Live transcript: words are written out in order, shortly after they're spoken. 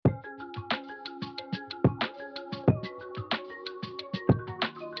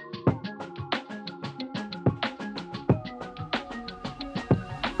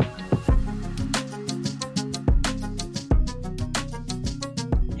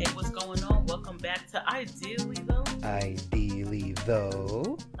Ideally, though, Ideally,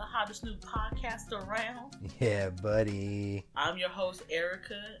 though. the hottest new podcast around. Yeah, buddy. I'm your host,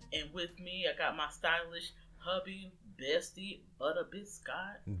 Erica, and with me, I got my stylish hubby, bestie, Butter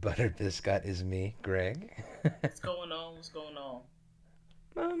Biscott. Butter Biscott is me, Greg. What's going on? What's going on?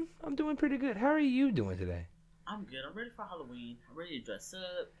 I'm doing pretty good. How are you doing today? I'm good. I'm ready for Halloween. I'm ready to dress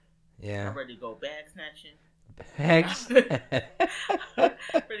up. Yeah. I'm ready to go bag snatching. Thanks. Ready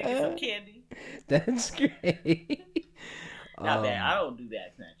to get some candy. That's great. Not bad. I don't do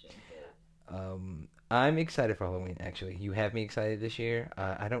bag snatching. I'm excited for Halloween, actually. You have me excited this year.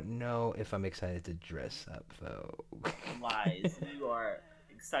 I don't know if I'm excited to dress up, though. Lies. You are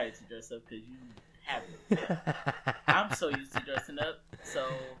excited to dress up because you haven't. I'm so used to dressing up, so...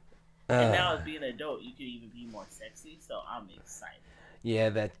 And now as being an adult, you can even be more sexy, so I'm excited. Yeah,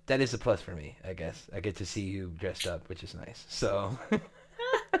 that is a plus for me, I guess. I get to see you dressed up, which is nice. So...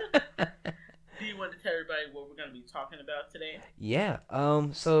 Do you want to tell everybody what we're going to be talking about today? Yeah.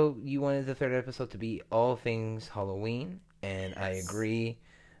 So you wanted the third episode to be all things Halloween, and I agree.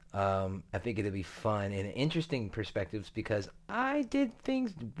 I think it'll be fun and interesting perspectives because I did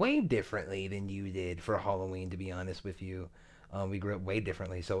things way differently than you did for Halloween, to be honest with you. We grew up way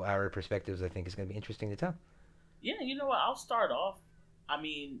differently, so our perspectives, I think, is going to be interesting to tell. Yeah, you know what? I'll start off. I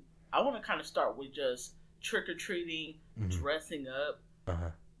mean, I want to kind of start with just trick-or-treating, dressing up. Uh-huh.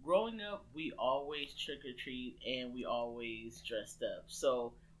 Growing up, we always trick-or-treat and we always dressed up.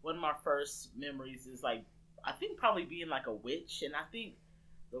 So one of my first memories is like, I think probably being like a witch. And I think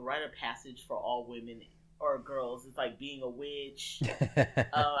the rite of passage for all women or girls is like being a witch.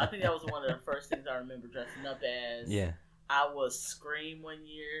 I think that was one of the first things I remember dressing up as. Yeah. I was Scream one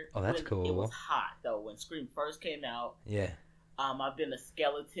year. Oh, that's cool. It was hot though when Scream first came out. Yeah. I've been a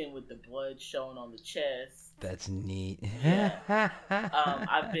skeleton with the blood showing on the chest. That's neat. Yeah.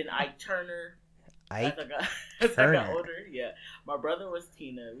 I've been Ike Turner. As I got older, yeah. My brother was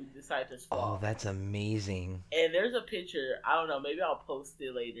Tina. We decided to swap. Oh, that's amazing. And there's a picture. I don't know. Maybe I'll post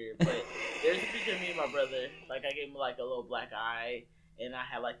it later. But there's a picture of me and my brother. Like, I gave him, like, a little black eye. And I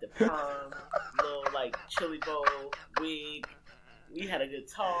had, like, the perm, little, like, chili bowl, wig. We had a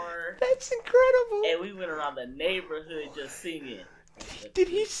guitar. That's incredible. And we went around the neighborhood just singing. Did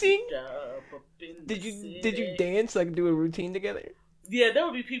he sing? Did you dance, like, do a routine together? Yeah, there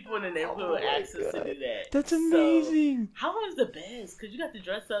would be people in the neighborhood who asked us to do that. That's amazing. So, Halloween was the best because you got to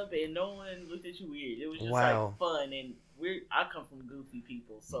dress up and no one looked at you weird. It was just like fun and weird. I come from goofy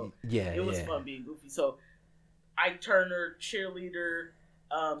people, so it was fun being goofy. So Ike Turner, cheerleader,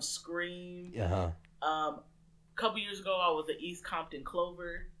 Scream. A couple years ago, I was at East Compton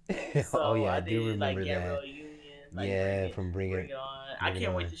Clover. So I I do did remember like that. Gabrielle Union. Like, Bring It On. I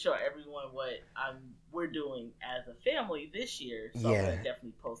can't wait to show everyone what we're doing as a family this year. So I'm gonna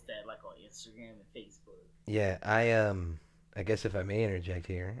definitely post that like on Instagram and Facebook. Yeah, I guess if I may interject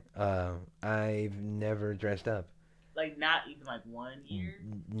here, I've never dressed up. Like not even like 1 year.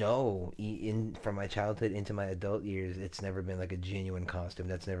 No, from my childhood into my adult years, it's never been like a genuine costume.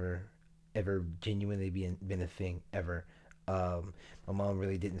 That's never ever genuinely been a thing ever. My mom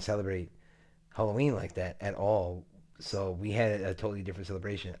really didn't celebrate Halloween like that at all, so we had a totally different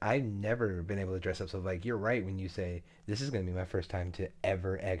celebration. I've never been able to dress up, so like you're right when you say this is going to be my first time to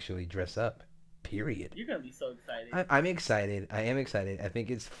ever actually dress up, period. You're going to be so excited. I'm excited. I am excited. I think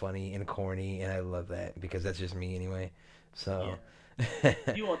it's funny and corny, and I love that because that's just me anyway. So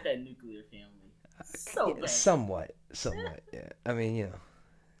you want that nuclear family. So bad. Somewhat, yeah. I mean, you know,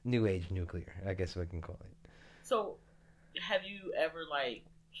 new age nuclear, I guess we can call it. So have you ever like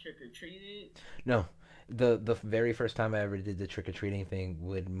trick-or-treated? No. The very first time I ever did the trick-or-treating thing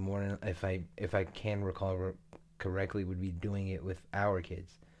would more, if I can recall correctly, would be doing it with our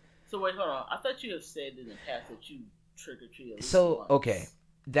kids. So wait, hold on. I thought you have said in the past that you trick-or-treated once. Okay.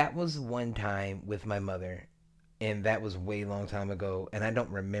 That was one time with my mother, and that was way long time ago, and I don't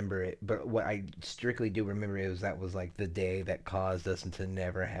remember it, but what I strictly do remember is that was like the day that caused us to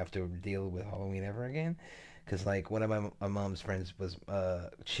never have to deal with Halloween ever again. Because, like, one of my mom's friends was,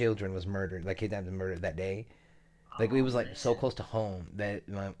 children was murdered, like, kidnapped and murdered that day. Like, it was, like, so close to home that,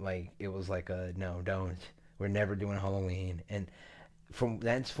 like, it was like, no, don't. We're never doing Halloween. And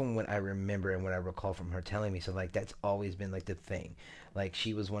that's from what I remember and what I recall from her telling me. So, like, that's always been, like, the thing. Like,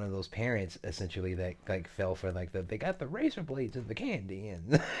 she was one of those parents, essentially, that, like, fell for, like, they got the razor blades and the candy.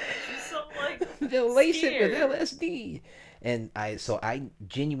 And she's so, like, they'll lace it with LSD. And I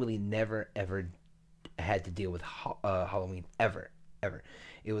genuinely never, ever had to deal with Halloween ever.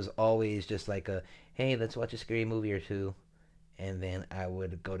 It was always just like hey, let's watch a scary movie or two, and then I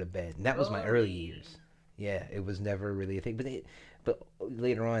would go to bed. And that was my early years. Yeah, it was never really a thing. But But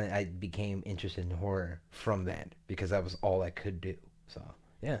later on, I became interested in horror from that because that was all I could do. So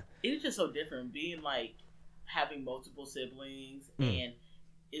yeah. It was just so different being like having multiple siblings, Mm. and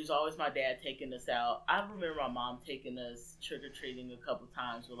it was always my dad taking us out. I remember my mom taking us trick or treating a couple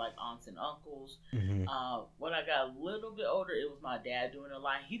times with like aunts and uncles. Hmm. When I got a little bit older, it was my dad doing a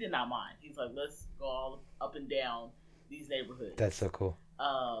lot. He did not mind. He's like, let's go all up and down these That's neighborhoods. so cool.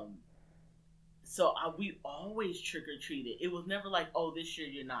 Um, we always trick or treated. It was never like, oh, this year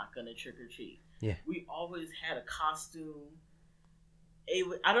you're not gonna trick or treat. Yeah. We always had a costume.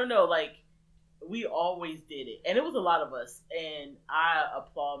 I don't know, like we always did it, and it was a lot of us. And I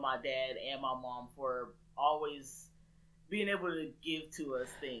applaud my dad and my mom for always being able to give to us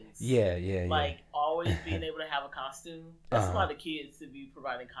things. Yeah, yeah, yeah. Like always being able to have a costume. That's a Uh-huh. lot of kids to be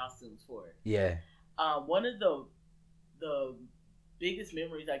providing costumes for. Yeah. One of the biggest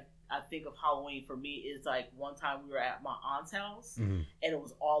memories I think of Halloween for me is like one time we were at my aunt's house, Hmm. and it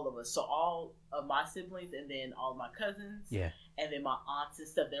was all of us. So all of my siblings and then all of my cousins. Yeah. And then my aunts and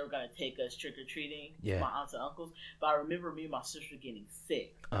stuff, they were gonna take us trick or treating. Yeah. My aunts and uncles. But I remember me and my sister getting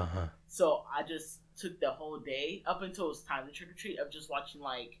sick. Uh-huh. So I just took the whole day up until it was time to trick or treat of just watching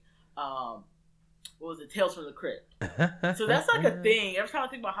like what was it, Tales from the Crypt. So that's like a thing. Every time I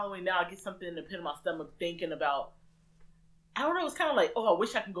think about Halloween now, I get something in the pit of my stomach thinking about, I don't know, it's kinda like, oh, I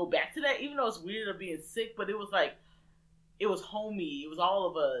wish I could go back to that, even though it's weird of being sick, but it was like it was homey, it was all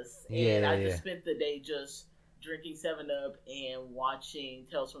of us. And Yeah, I yeah. just spent the day just drinking 7 Up and watching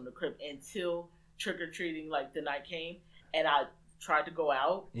Tales from the Crypt until trick or treating like the night came, and I tried to go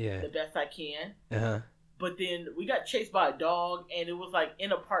out Yeah. the best I can. Uh-huh. But then we got chased by a dog, and it was like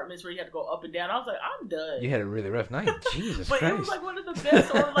in apartments where you had to go up and down. I was like, I'm done. You had a really rough night. Jesus But Christ. it was like one of the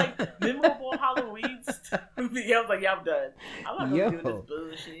best or like memorable Halloweens to me. I was like, yeah, I'm done. I'm not gonna do this You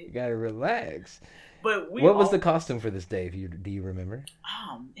bullshit. gotta relax. But we What was all, the costume for this day? Do you remember?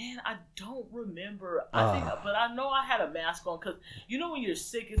 oh man, I don't remember. I think, but I know I had a mask on because you know when you're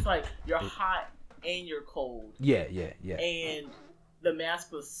sick, it's like you're hot and you're cold, Yeah, yeah, yeah. and the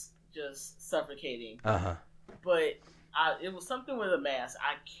mask was just suffocating. Uh-huh. But it was something with a mask.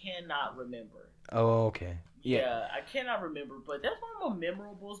 I cannot remember. Oh, okay. Yeah. Yeah, I cannot remember. But that's one of my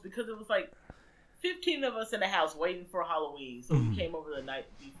memorables because it was like 15 of us in the house waiting for Halloween. So we came over the night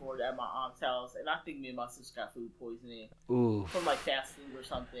before at my aunt's house, and I think me and my sister got food poisoning Ooh. from like fast food or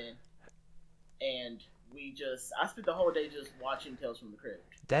something. And I spent the whole day just watching Tales from the Crypt.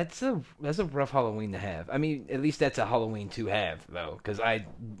 That's a rough Halloween to have. I mean, at least that's a Halloween to have though, because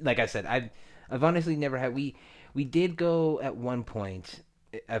like I said, I've honestly never had. We did go at one point,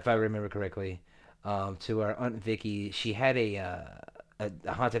 if I remember correctly, to our aunt Vicky. She had a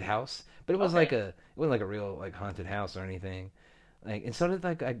haunted house, but it was Okay. it wasn't like a real like haunted house or anything. Like, and so did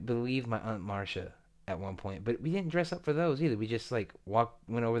like I believe my aunt Marcia at one point, but we didn't dress up for those either. We just like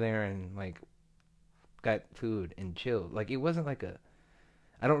went over there and like got food and chilled. Like it wasn't like a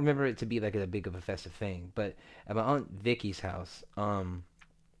I don't remember it to be like a big of a festive thing, but at my aunt Vicky's house,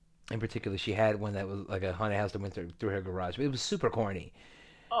 in particular, she had one that was like a haunted house that went through her garage. But it was super corny,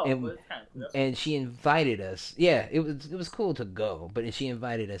 Oh, and but it's kind of cool. and she invited us. Yeah, it was cool to go, but she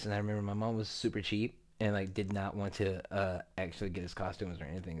invited us, and I remember my mom was super cheap and like did not want to actually get us costumes or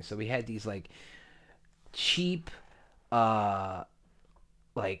anything. So we had these like cheap, uh,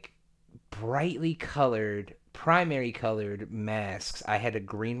 like brightly colored, primary colored masks. I had a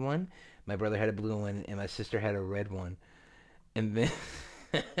green one, my brother had a blue one, and my sister had a red one. And then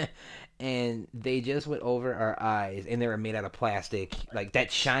and they just went over our eyes, and they were made out of plastic, like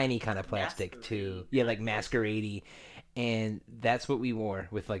that shiny kind of plastic too. Masquerade. Yeah, like masquerade. And that's what we wore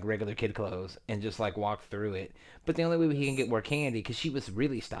with like regular kid clothes and just like walked through it. But the only way we can get more candy, because she was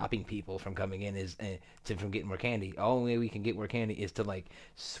really stopping people from coming in, is from getting more candy. The only way we can get more candy is to like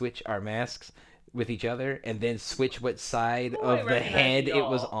switch our masks with each other and then switch what side Who of ain't the recognizing head it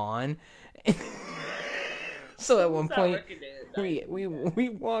was y'all? on. So at one Who's not point recognizing we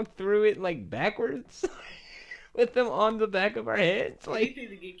walked through it like backwards with them on the back of our heads. that? Like You need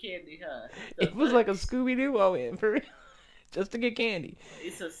to get candy, huh? it was like a Scooby Doo moment for real, just to get candy.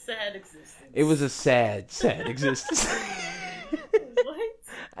 It's a sad existence. It was a sad, sad existence. What?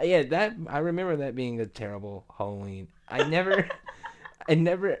 Yeah, that I remember that being a terrible Halloween. I never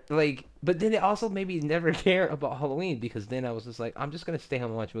like, but then it also made me never care about Halloween because then I was just like, I'm just gonna stay home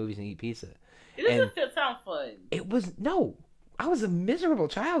and watch movies and eat pizza. It And doesn't sound fun. it was no, I was a miserable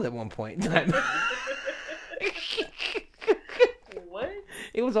child at one point in time. What?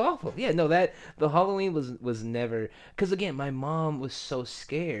 It was awful. Yeah, no, that the Halloween was never because again, my mom was so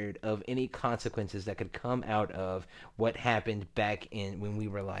scared of any consequences that could come out of what happened back in when we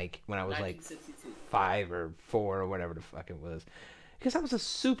were like when I was like 1962. 5 or 4 or whatever the fuck it was. Because I was a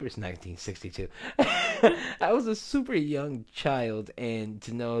super 1962. I was a super young child, and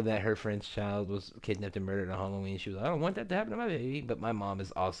to know that her friend's child was kidnapped and murdered on Halloween, she was like, I don't want that to happen to my baby. But my mom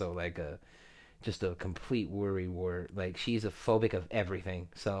is also like a just a complete worry wart. Like she's a phobic of everything.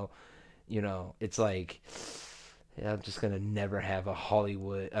 So it's like I'm just gonna never have a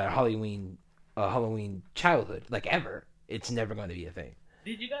Halloween childhood like ever. It's never going to be a thing.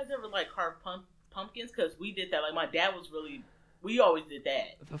 Did you guys ever like carve pumpkins? Because we did that. Like my dad was really. We always did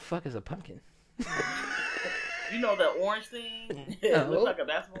that. What the fuck is a pumpkin? You know the orange thing? It looks like a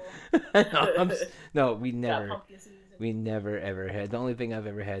basketball. No, we Got never. pumpkin season. We never ever had. The only thing I've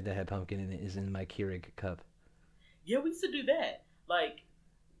ever had that had pumpkin in it is in my Keurig cup. Yeah, we used to do that. Like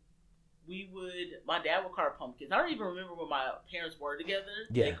my dad would carve pumpkins. I don't even remember when my parents were together.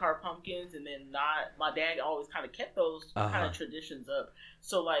 Yeah. They carved pumpkins, and then my dad always kind of kept those kind of traditions up.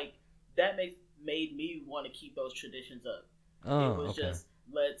 So like that made me want to keep those traditions up. Oh, it was okay. just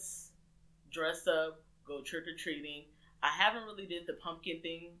let's dress up, go trick or treating. I haven't really did the pumpkin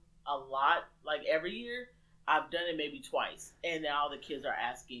thing a lot, like every year. I've done it maybe twice, and now the kids are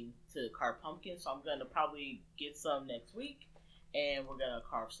asking to carve pumpkins, so I'm gonna probably get some next week, and we're gonna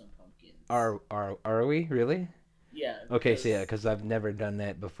carve some pumpkins. Are we really? Yeah. Okay, so yeah, because I've never done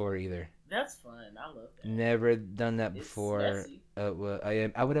that before either. That's fun. I love that. Never done that It's before. messy. Well,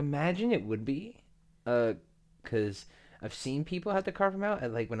 I would imagine it would be, because I've seen people have to carve them out.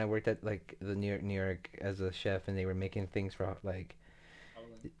 At, like when I worked at like the New York as a chef, and they were making things for like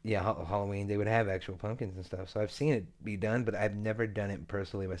Halloween. They would have actual pumpkins and stuff. So I've seen it be done, but I've never done it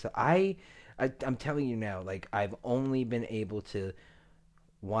personally myself. I'm telling you now, like I've only been able to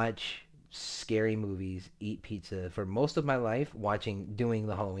watch scary movies, eat pizza for most of my life doing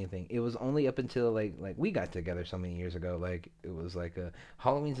the Halloween thing. It was only up until like we got together so many years ago. Like it was like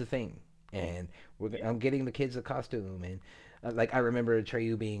Halloween's a thing, and I'm getting the kids a costume, and like I remember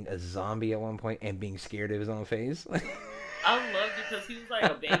Treyu being a zombie at one point and being scared of his own face. I loved it because he was like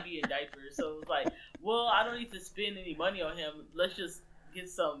a baby in diapers, so it was like, well, I don't need to spend any money on him. Let's just get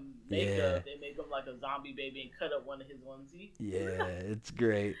some makeup and make him like a zombie baby and cut up one of his onesie. Yeah, it's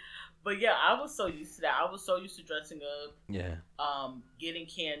great. But yeah, I was so used to that. I was so used to dressing up, Yeah. getting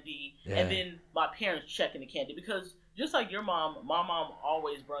candy, Yeah. and then my parents checking the candy because just like your mom, my mom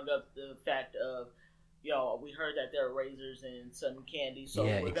always brought up the fact of, we heard that there are razors and some candy, so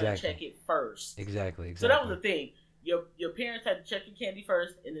Yeah, we're exactly. gonna check it first. Exactly. So that was the thing. Your parents had to check your candy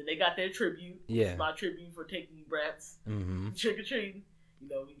first, and then they got their tribute. Yeah. It's my tribute for taking you brats Mm-hmm. trick or treating.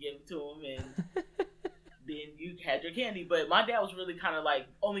 We gave it to them, and then you had your candy. But my dad was really kind of like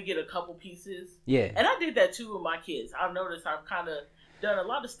only get a couple pieces. Yeah. And I did that too with my kids. I've noticed I've kind of done a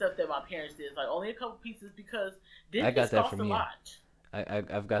lot of stuff that my parents did, like only a couple pieces because I got this that cost from a you. lot.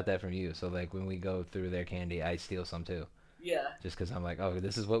 I've got that from you. So like when we go through their candy, I steal some too. Yeah. Just because I'm like, oh,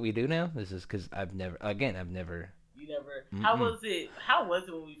 this is what we do now. This is because I've never. You never. Mm-mm. How was it? How was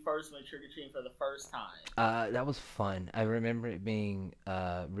it when we first went trick or treating for the first time? That was fun. I remember it being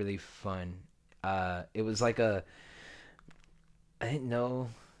really fun. It was like I didn't know.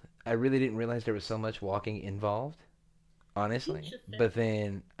 I really didn't realize there was so much walking involved, honestly. Teach your But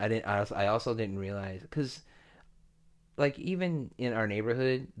then I also didn't realize because like even in our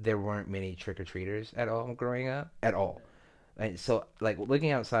neighborhood there weren't many trick or treaters at all growing up at all. And so like looking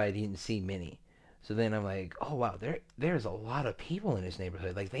outside, you didn't see many. So then I'm like, oh wow, there's a lot of people in this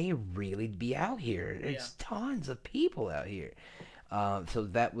neighborhood. Like they really be out here. There's tons of people out here. So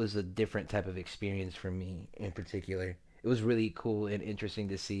that was a different type of experience for me in particular. It was really cool and interesting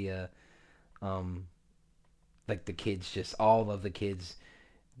to see, like the kids, just all of the kids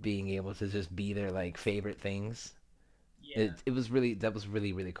being able to just be their like favorite things. Yeah. That was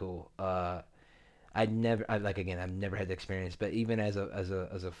really really cool. I've never had the experience, but even as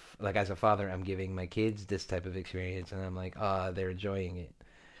a father, I'm giving my kids this type of experience, and I'm like, they're enjoying it.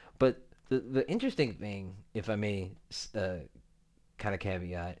 But the interesting thing, if I may, kind of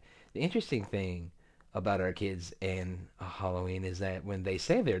caveat, the interesting thing about our kids and Halloween is that when they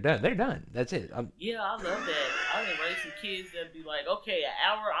say they're done, they're done. That's it. Yeah, I love that. I done raised some kids that be like, okay, an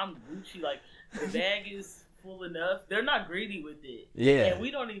hour, I'm Gucci. Like, the bag is full enough. They're not greedy with it. Yeah. And we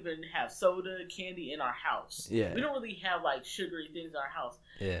don't even have soda, candy in our house. Yeah. We don't really have, like, sugary things in our house.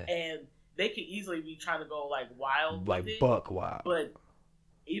 Yeah. And they could easily be trying to go, like, wild Like with it. buck wild. But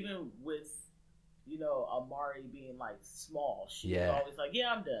even with, Amari being, like, small, she was always like,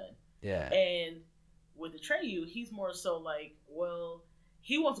 yeah, I'm done. Yeah. And with Atreyu, he's more so like, well,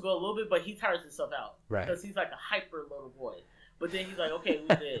 he wants to go a little bit, but he tires himself out. Right. Because he's like a hyper little boy. But then he's like, okay,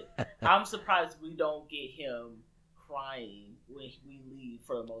 we did. I'm surprised we don't get him crying when we leave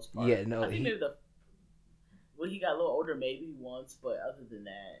for the most part. Yeah, no, I think maybe the when he got a little older, maybe once, but other than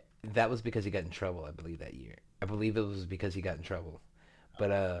that, That was because he got in trouble, I believe, that year. I believe it was because he got in trouble. I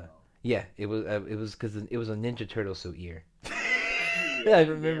But don't know. yeah, it was because it was a Ninja Turtle suit year. I Yeah,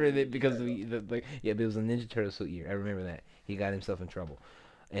 remember the that Ninja because Turtle. like yeah, but it was a Ninja Turtle suit year. I remember that he got himself in trouble,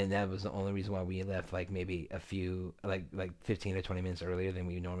 and that was the only reason why we left like maybe a few like 15 or 20 minutes earlier than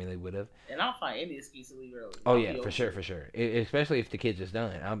we normally would have. And I'll find any excuse to leave early. Oh I'll yeah, be for over sure, it. for sure. Especially if the kids just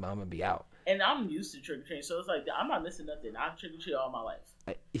done. I'm gonna be out. And I'm used to trick or treating, so it's like I'm not missing nothing. I've trick or treated all my life.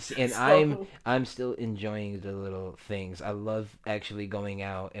 And So I'm still enjoying the little things. I love actually going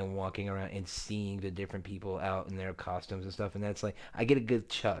out and walking around and seeing the different people out in their costumes and stuff. And that's like I get a good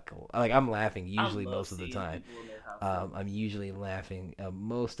chuckle. Like I'm laughing I usually love most of the seeing time. people in their costumes. I'm usually laughing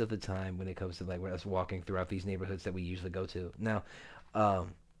most of the time when it comes to like us walking throughout these neighborhoods that we usually go to. Now,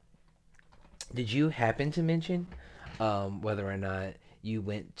 um, did you happen to mention whether or not you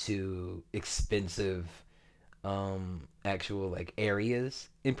went to expensive actual like areas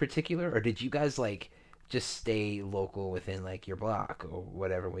in particular, or did you guys like just stay local within like your block or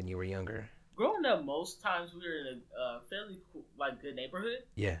whatever when you were younger? Growing up, most times we were in a fairly cool, like good neighborhood,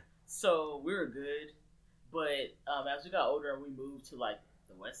 Yeah. so we were good. But as we got older and we moved to like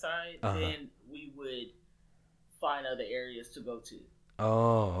the west side, Uh-huh. then we would find other areas to go to.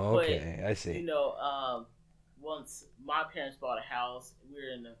 Oh, But okay. I you see. know, once my parents bought a house, we were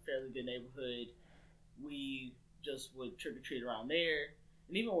in a fairly good neighborhood. We just would trick or treat around there.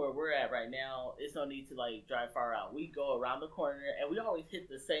 And even where we're at right now, it's no need to like drive far out. We go around the corner and we always hit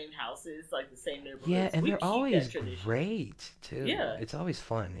the same houses, like the same Yeah, neighborhoods. and We they're keep always that tradition. great too. Yeah. It's always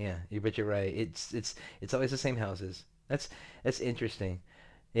fun. Yeah, but you're right. It's always the same houses. That's interesting.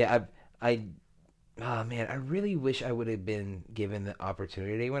 Yeah, I oh man, I really wish I would have been given the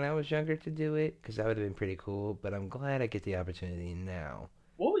opportunity when I was younger to do it because that would have been pretty cool. But I'm glad I get the opportunity now.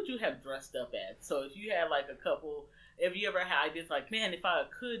 What would you have dressed up as? So if you had like a couple, if you ever had ideas like, man, if I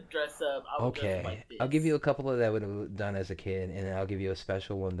could dress up, I would dress up Okay, like I'll give you this. a couple of that I would have done as a kid, and then I'll give you a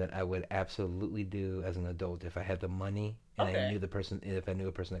special one that I would absolutely do as an adult if I had the money and I Okay. knew the person, if I knew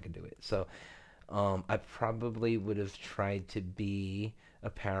a person that could do it. So, I probably would have tried to be a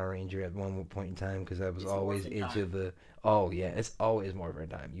Power Ranger at one point in time because I was It's always morphing into time. the. Oh yeah, it's always Morphin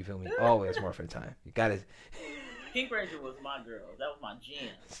time. You feel me? Always Morphin time. You gotta Pink Ranger was my girl. That was my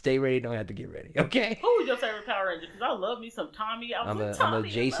jam. stay ready. Don't have to get ready. Okay. Who was your favorite Power Ranger? Because I love me some Tommy. I was like, I'm a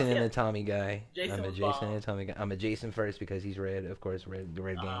Tommy, I love Jason and him. a Tommy guy. I'm Jason a was Jason bomb. and a Tommy guy. I'm a Jason first because he's red, of course, the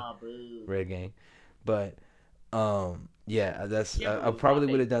red gang, Ah, boo. red gang. But yeah, that's Kimberly I was my probably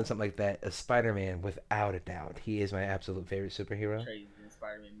would have favorite. done something like that. A Spider-Man, without a doubt, he is my absolute favorite superhero. Trey's been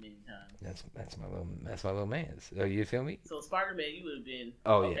Spider Man many times. That's my little man's. Oh, you feel me? So Spider Man, you would have been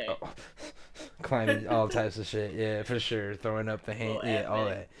Oh yeah, okay. oh. Climbing all types of shit. Yeah, for sure. Throwing up the hand. Little Yeah, all asthmatic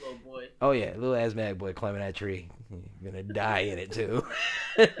that. little boy. Oh yeah, little asthmatic boy climbing that tree. You're gonna die in it too.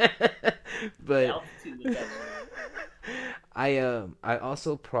 The But altitude would catch you. I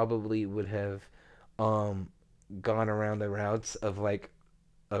also probably would have um gone around the routes of like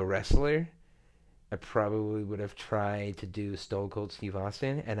a wrestler. I probably would have tried to do Stone Cold Steve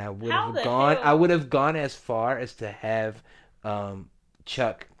Austin, and How the I hell, would have gone as far as to have um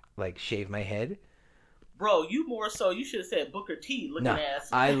Chuck like shave my head. bro? You more so. You should have said Booker T. Looking Nah,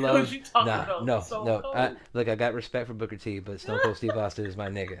 ass. I What love you talking nah, about? no, So no. cold. Look, I got respect for Booker T, but Stone Cold Steve Austin is my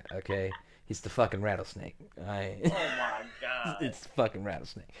nigga. Okay, he's the fucking rattlesnake. I, Oh my god. it's the fucking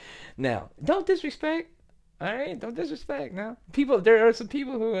rattlesnake. Now, don't disrespect. All right, don't disrespect. Now, people, there are some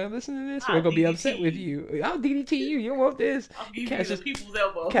people who are listening to this who are I'll gonna be DDT upset with you. you. I'll DDT you. You want this? I'll give you Catch the his, people's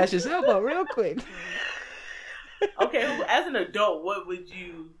elbow. catch his elbow real quick. Okay, as an adult, what would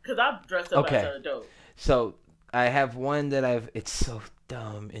you? Because I've dressed up as Okay, an adult. so I have one that I've. It's so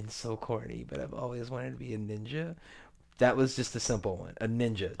dumb and so corny, but I've always wanted to be a ninja. That was just a simple one, a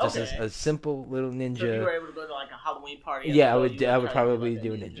ninja, just Okay. a simple little So if you ninja. were able to go to like a Halloween party as an Yeah, adult, you I would would try to do probably like a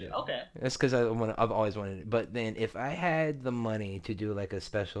do a ninja. ninja. Okay. That's because I've always wanted it. But then if I had the money to do like a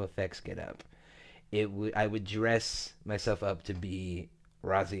special effects get up, I would dress myself up to be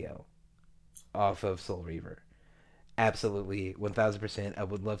Razio off of Soul Reaver. Absolutely, 1000%. I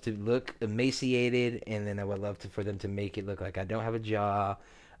would love to look emaciated, and then I would love for them to make it look like I don't have a jaw.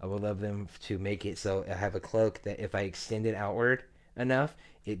 I would love them to make it so I have a cloak that if I extend it outward enough,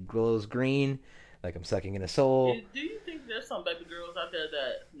 it glows green, like I'm sucking in a soul. Do you think there's some baby girls out there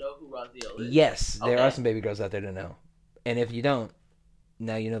that know who Raziel is? Yes, there are Okay. some baby girls out there to know. And if you don't,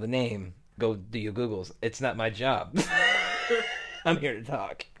 now you know the name. Go do your Googles. It's not my job. I'm here to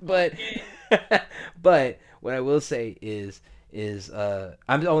talk. But Okay. but what I will say is is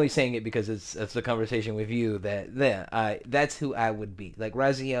I'm only saying it because it's a conversation with you that's who I would be. Like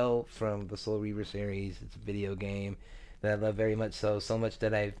Raziel from the Soul Reaver series. It's a video game that I love very much, so much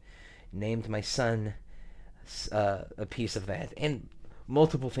that I've named my son a piece of that, and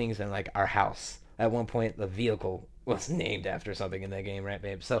multiple things in like our house. At one point, the vehicle was named after something in that game, right,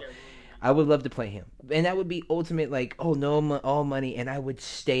 babe? So I would love to play him, and that would be ultimate. Like, oh no, all money, and I would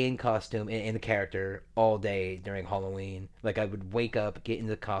stay in costume in the character all day during Halloween. Like, I would wake up, get in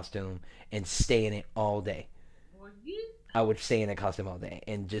the costume, and stay in it all day. Well, yeah. I would stay in a costume all day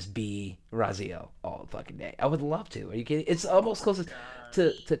and just be Raziel all fucking day. I would love to. Are you kidding? It's almost close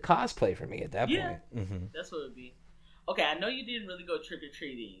to cosplay for me at that point. Mm-hmm. That's what it would be. Okay, I know you didn't really go trick or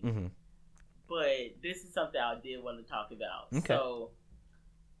treating, Mm-hmm. but this is something I did want to talk about. Okay. So,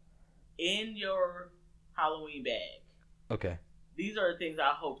 in your Halloween bag, Okay. these are the things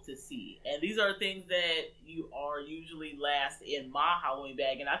I hope to see, and these are things that you are usually last in my Halloween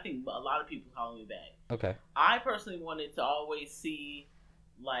bag, and I think a lot of people's Halloween bag. Okay. I personally wanted to always see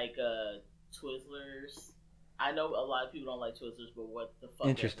like Twizzlers. I know a lot of people don't like Twizzlers, but what the fuck?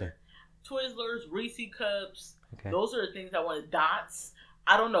 Interesting. Ever. Twizzlers, Reese cups. Okay. Those are the things I wanted. Dots.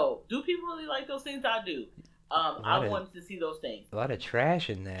 I don't know. Do people really like those things? I do. I wanted to see those things. A lot of trash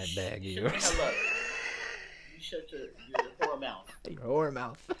in that bag of Shut yours. the hell up. You shut your whore mouth. Your whore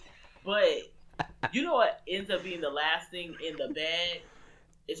mouth. But you know what ends up being the last thing in the bag?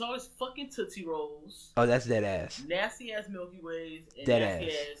 It's always fucking Tootsie Rolls. Oh, that's dead ass. Nasty ass Milky Ways. And Dead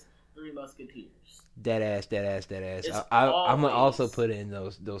nasty ass. ass Three Musketeers. Dead ass. It's I'm gonna also always- put in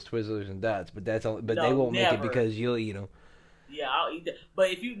those Twizzlers and Dots, but that's only, but No, they won't make it never. because you'll eat them. Yeah, I'll eat that. But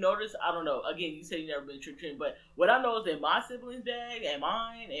if you notice, I don't know. Again, you said you never been trick or treating, but what I know is in my siblings' bag and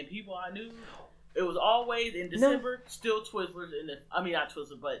mine and people I knew, it was always in December still Twizzlers in the. I mean, not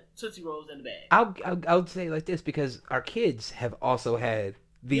Twizzlers, but Tootsie Rolls in the bag. I'll say it like this because our kids have also had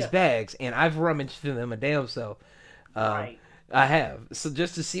these bags, and I've rummaged through them a damn self. Right. I have. So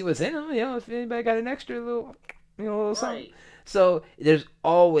just to see what's in them, if anybody got an extra little, little something. Right. So there's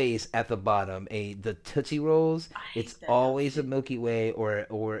always at the bottom the Tootsie Rolls. I hate It's that always a shit. Milky Way or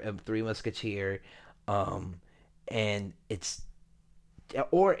a Three Musketeer, and it's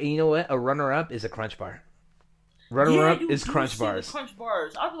or you know what? A runner up is a Crunch Bar. Runner up you is do Crunch see Bars. The Crunch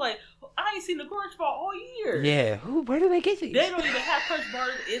Bars. I was like, I ain't seen the Crunch Bar all year. Yeah. Where do they get these? They don't even have Crunch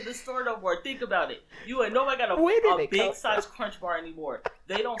Bars in the store no more. Think about it. You ain't nobody got Where do a they come big size from? Crunch Bar anymore.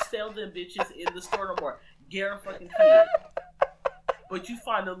 They don't sell them bitches in the store no more. Guarantee it. But you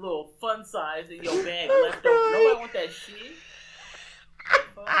find a little fun size in your bag left over. Nobody want that shit.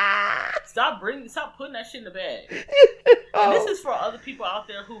 Stop putting that shit in the bag. And this is for other people out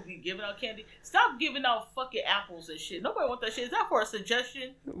there who be giving out candy. Stop giving out fucking apples and shit. Nobody want that shit. Is that for a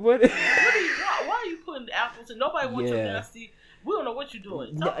suggestion? What? Why are you putting apples in? Nobody wants your Yeah. nasty. We don't know what you're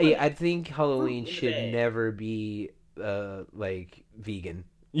doing. No, Stop putting- I think Halloween fruit in the should bag. never be like vegan.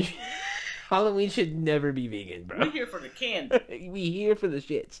 Halloween should never be vegan, bro. We're here for the candy. We here for the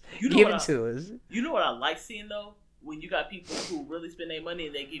shits. You know Give what it to us. You know what I like seeing though? When you got people who really spend their money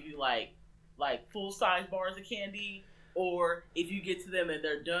and they give you like full size bars of candy, or if you get to them and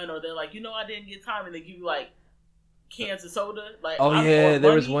they're done, or they're like, I didn't get time, and they give you like cans of soda. Like, Oh or yeah,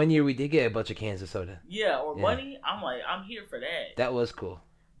 there was money. one year we did get a bunch of cans of soda. Yeah, or Yeah. money. I'm like, I'm here for that. That was cool.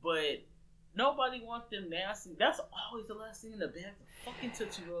 But nobody wants them nasty. That's always the last thing in the bag. The fucking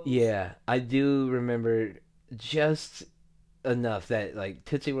Tootsie Rolls. Yeah, I do remember just enough that like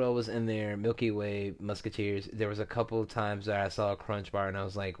Tootsie Roll was in there, Milky Way, Musketeers. There was a couple of times that I saw a Crunch Bar and I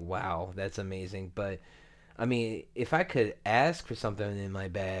was like, wow, that's amazing. But I mean, if I could ask for something in my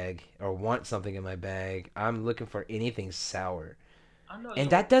bag or want something in my bag, I'm looking for anything sour. I know. And you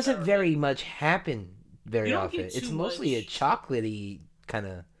that want doesn't sour very candy. much happen very You don't often. get It's too mostly a much- chocolatey kind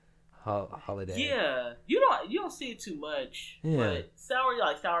of holiday. Yeah, you don't see it too much. Yeah. But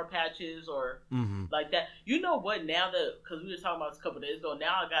sour patches or Mm-hmm. like that. You know what? Now that because we were talking about this a couple days ago,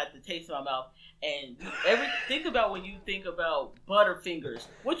 now I got the taste in my mouth. And think about when you think about Butterfingers.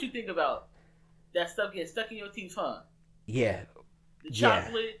 What you think about? That stuff getting stuck in your teeth, huh? Yeah. The Yeah.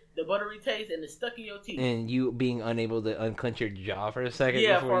 chocolate, the buttery taste, and it's stuck in your teeth. And you being unable to unclench your jaw for a second.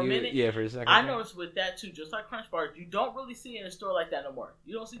 Yeah, before for a you, minute. Yeah, for a second. I noticed with that too, just like Crunch Bars, you don't really see it in a store like that no more.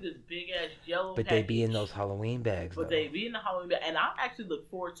 You don't see this big ass yellow. But they be in package, those Halloween bags. But though. they be in the Halloween bag, and I actually look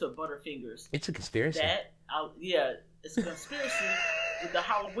forward to Butterfingers. It's a conspiracy. It's a conspiracy with the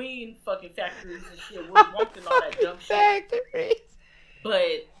Halloween fucking factories and shit. We're wanting all that dumb shit. Factories.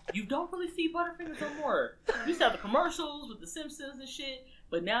 But you don't really see Butterfingers no more. You used to have the commercials with the Simpsons and shit,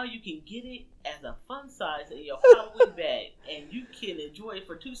 but now you can get it as a fun size in your Halloween bag, and you can enjoy it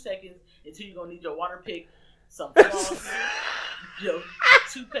for 2 seconds until you're gonna need your water pick some floss, yo,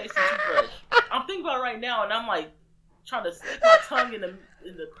 toothpaste and toothbrush. I'm thinking about it right now, and I'm like trying to stick my tongue in the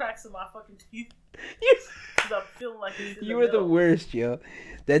cracks of my fucking teeth because I'm feeling like it's in You the are the middle. worst, yo.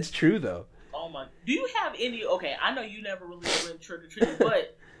 That's true though. Oh my! Do you have any? Okay, I know you never really went trick or treating,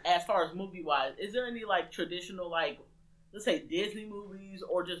 but as far as movie wise, is there any like traditional like, let's say Disney movies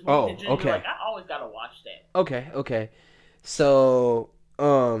or just movies in general? Okay. Like I always gotta watch that. Okay. So,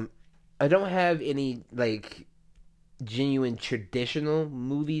 I don't have any like genuine traditional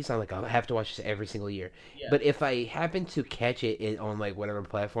movies. I'm like, I have to watch this every single year. Yeah. But if I happen to catch it on like whatever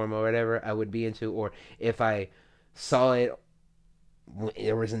platform or whatever I would be into, or if I saw it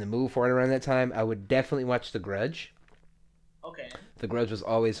or was in the mood for it around that time, I would definitely watch The Grudge. Okay. The Grudge was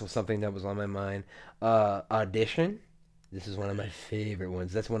always something that was on my mind. Audition. This is one of my favorite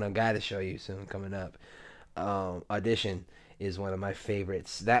ones. That's one I got to show you soon coming up. Audition is one of my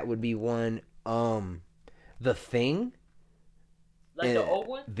favorites. That would be one. The Thing. Like the old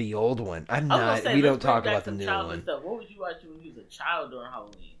one. The old one. I'm I was gonna not. say, We let's don't bring talk back about the some new childhood one. stuff. What was you watching when you was a child during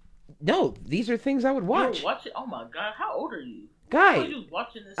Halloween? No, these are things I would watch. You were watching? Oh my god! How old are you? Guy, You was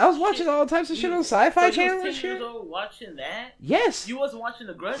watching this. I was watching shit. all types of shit You- on Sci-Fi so Channel you and was 10 years shit. old watching that? Yes. You wasn't watching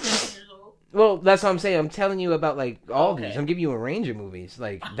The Grudge at 10 years old? Well, that's what I'm saying. I'm telling you about like all Okay. these. I'm giving you a range of movies.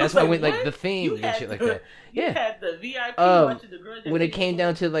 Like I that's was why I like, went like what? The Thing You and had shit like the- that. You Yeah. had the VIP Um, watching The Grudge. at When it 10 came years down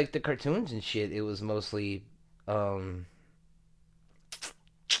old. to like the cartoons and shit, it was mostly Did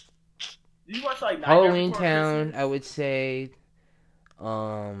you watch like Nightmare Halloween Before Town. Christmas? I would say.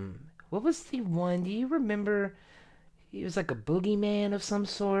 What was the one? Do you remember? He was like a boogeyman of some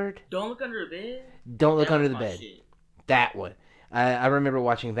sort. Don't Look Under the Bed. Don't Look That Under was the my Bed. shit. That one. I remember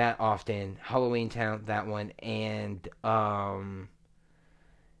watching that often. Halloween Town, that one, and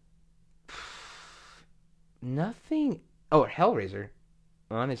nothing. Oh, Hellraiser.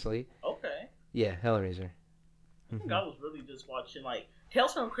 Honestly, Okay. yeah, Hellraiser. I think I was really just watching like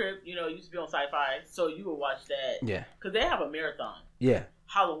Tales from the Crypt. You know, it used to be on Sci-Fi, so you would watch that Yeah, because they have a marathon. yeah.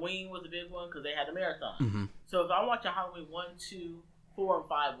 Halloween was a big one because they had a marathon. Mm-hmm. So if I'm watching Halloween 1, 2, 4, and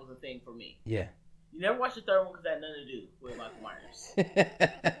 5 was a thing for me. Yeah. You never watched the third one because that had nothing to do with Michael Myers.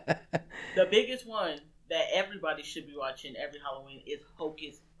 The biggest one that everybody should be watching every Halloween is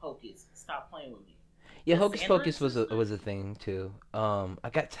Hocus Pocus. Stop playing with me. Yeah, The Hocus Sandra Pocus was sisters? a thing too. I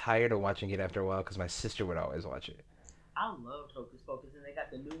got tired of watching it after a while because my sister would always watch it. I loved Hocus Pocus, and they got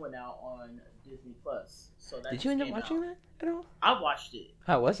the new one out on Disney Plus. So that Did you end up came watching out. that at all? I watched it.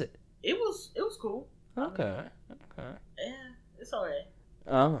 How was it? It was cool. Okay. Okay. Yeah, it's alright.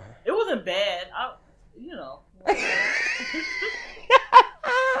 Oh. It wasn't bad. You know,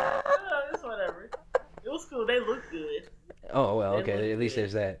 it's whatever. It was cool. They looked good. Oh well. They Okay. look At least good.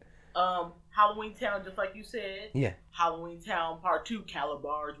 there's that. Halloween Town, just like you said. Yeah. Halloween Town Part 2,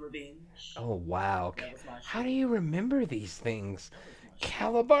 Calabar's Revenge. Oh wow. That was my shit. How do you remember these things? That was my shit.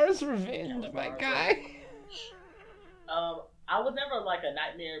 Calabar's Revenge, my Calabar's guy. Revenge. I was never like a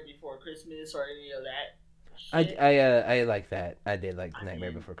Nightmare Before Christmas or any of that. Shit. I like that. I did like I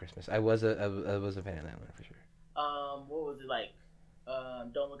Nightmare did. Before Christmas. I was a fan of that one for sure. What was it like?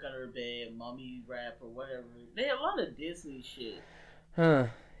 Don't Look Under the Bed, Mummy Rap, or whatever. They had a lot of Disney shit. Huh.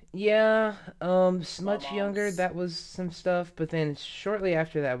 Yeah. Much mom's- younger. That was some stuff, but then shortly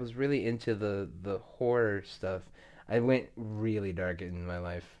after that, I was really into the horror stuff. I went really dark in my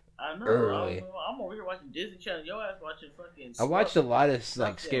life. I know. Early. I'm over here watching Disney Channel. Your ass watching fucking. I watched a lot of like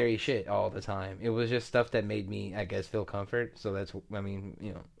Stuff scary films. shit all the time. It was just stuff that made me, I guess, feel comfort. So that's, I mean,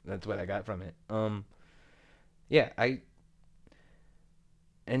 you know, that's what I got from it. Yeah,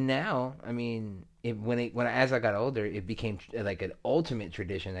 and now, I mean, as I got older, it became like an ultimate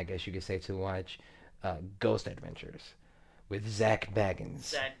tradition, I guess you could say, to watch Ghost Adventures with Zach Baggins.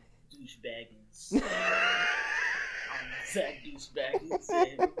 Zach Douchebaggins. Zach Douchebaggins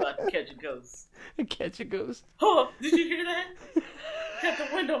and we're about to catch a ghost. Catch a ghost. Oh, did you hear that? Got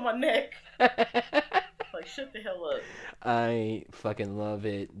the wind on my neck. Like, shut the hell up. I fucking love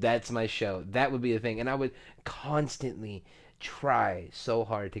it. That's my show. That would be the thing. And I would constantly try so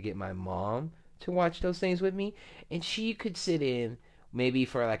hard to get my mom to watch those things with me. And she could sit in maybe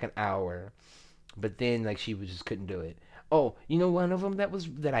for like an hour. But then like she just couldn't do it. Oh, you know one of them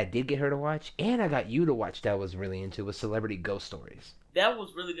that I did get her to watch and I got you to watch that I was really into was Celebrity Ghost Stories. That was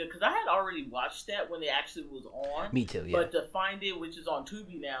really good because I had already watched that when it actually was on. Me too, yeah. But to find it, which is on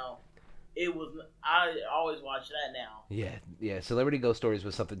Tubi now, it was. I always watch that now. Yeah. Celebrity Ghost Stories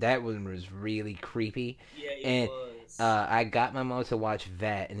was something that one was really creepy. Yeah, it And, was. I got my mom to watch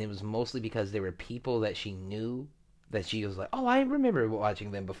that, and it was mostly because there were people that she knew that she was like, oh, I remember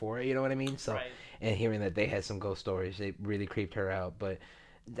watching them before. You know what I mean? So, right. and hearing that they had some ghost stories, it really creeped her out. But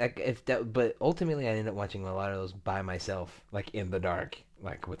Like if that, but ultimately I ended up watching a lot of those by myself, like in the dark,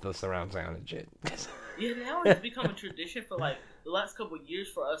 like with the surround sound and shit. Yeah, now it's become a tradition for like the last couple of years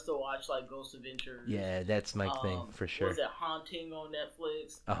for us to watch like Ghost Adventures. Yeah, that's my thing for Was sure. it Haunting on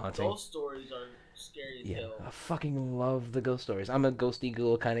Netflix? A haunting. Those stories are scary as Yeah, hell. I fucking love the ghost stories. I'm a ghosty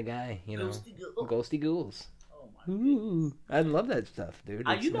ghoul kind of guy, you know. Ghosty Go. Ghosty ghouls. Oh my Ooh, goodness. I love that stuff, dude.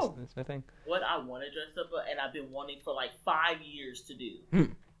 You know It's my thing. what I want to dress up, and I've been wanting for like 5 years to do. Hmm.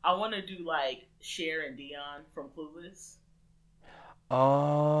 I want to do like Cher and Dion from Clueless. Cute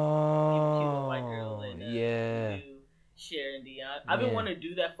little white girl Oh, and yeah. do Cher and Dion. I've been Yeah. wanting to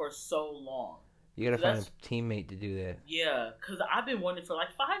do that for so long. You gotta So find a that's teammate to do that. yeah, because I've been wanting for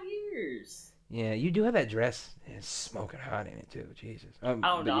like 5 years. Yeah, you do have that dress. It's smoking hot in it too. Jesus. I don't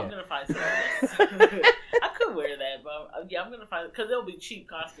But know. yeah. I'm gonna find something else. I could wear that, but yeah, I'm gonna find it because it'll be cheap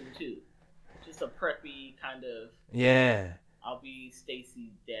costume too. Just a preppy kind of. Yeah. I'll be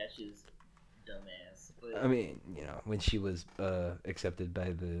Stacey Dash's dumbass. But I mean, you know, when she was accepted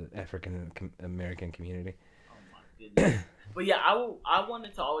by the African American community. oh my goodness. But yeah, I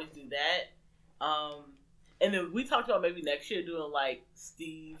wanted to always do that. And then we talked about maybe next year doing like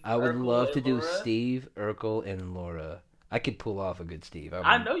Steve. I would Urkel, love and to do Laura. Steve, Urkel, and Laura. I could pull off a good Steve.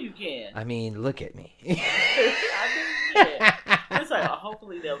 I know you can. I mean, look at me. I know you can. It's like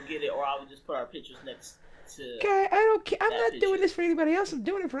hopefully they'll get it, or I will just put our pictures next to. Guy, I don't care. I'm That not doing picture. this for anybody else. I'm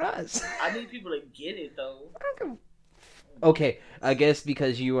doing it for us. I need people to get it though. Okay, I guess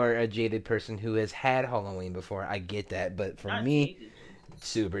because you are a jaded person who has had Halloween before, I get that. But for Not me, jaded, Jesus.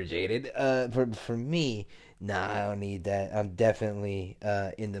 super jaded. For me, nah, I don't need that. I'm definitely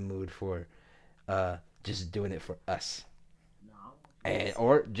in the mood for just doing it for us, No. and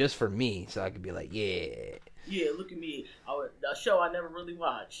or just for me, so I could be like, yeah. Yeah, look at me. A show I never really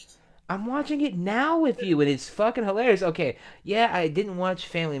watched. I'm watching it now with you, and it's fucking hilarious. Okay, yeah, I didn't watch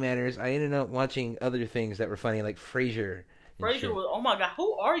Family Matters. I ended up watching other things that were funny, like Frasier. and Frasier shit. was. Oh my god,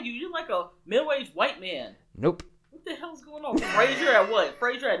 who are you? You're like a middle-aged white man. Nope. What the hell's going on? Frasier at what?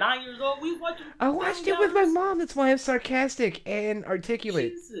 Frasier at 9 years old? We was watching. I watched it with my mom. That's why I'm sarcastic and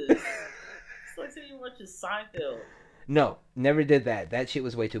articulate. Jesus. It's like saying you're watching Seinfeld. No, never did that. That shit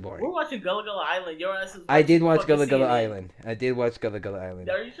was way too boring. We're watching Gullah Gullah Island. Your ass is. I did watch fucking Gullah Gullah CNN. Island. I did watch Gullah Gullah Island.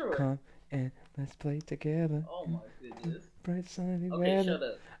 Are you sure? Come and let's play together. Oh my goodness. Bright sunny Okay, weather. shut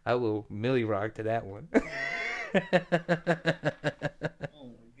up. I will Millie rock to that one. Oh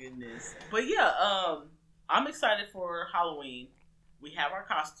my goodness. But yeah, I'm excited for Halloween. We have our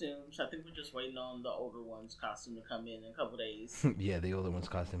costumes. I think we're just waiting on the older one's costume to come in a couple days. Yeah, the older one's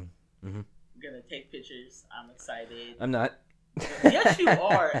costume. We're gonna take pictures. I'm excited. I'm not. Yes, you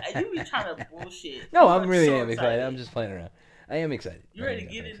are. You be trying to bullshit. No, You I'm are really so am excited. I'm just playing around. I am excited. You ready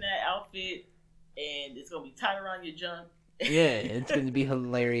to get in that outfit, and it's gonna be tied around your junk. Yeah, it's going to be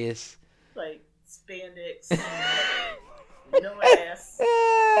hilarious. Like spandex. No ass. You're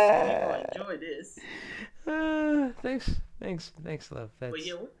gonna enjoy this. Thanks, love. That's But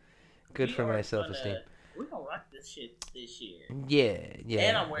yeah, good we for are my self-esteem. We're gonna rock this shit this year. Yeah.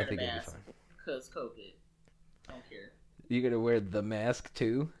 And I'm I wearing a think it'll be mask fun. because COVID. I don't care. You're gonna wear the mask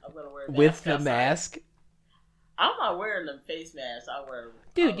too, I'm gonna wear a with mask the outside. mask. I'm not wearing the face mask. I wear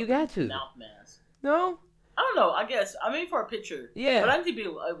Dude, you got to. mouth mask. No, I don't know. I guess I mean for a picture. Yeah. But I need to be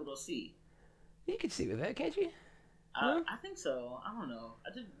able to see. you can see with that, can't you? I think so. I don't know. I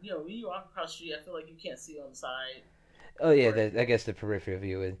just when you walk across the street, I feel like you can't see on the side. Oh yeah, I guess the peripheral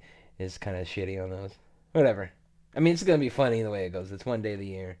view is kind of shitty on those. Whatever. I mean, it's gonna be funny the way it goes. It's one day of the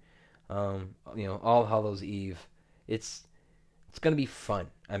year. All Hallows Eve. It's gonna be fun.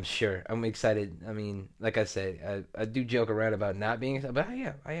 I'm sure. I'm excited. I mean, like I said, I do joke around about not being excited, but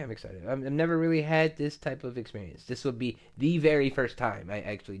I am excited. I've never really had this type of experience. This would be the very first time I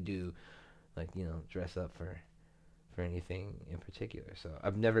actually do, dress up for anything in particular. So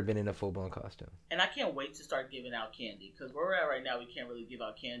I've never been in a full blown costume. And I can't wait to start giving out candy because where we're at right now, we can't really give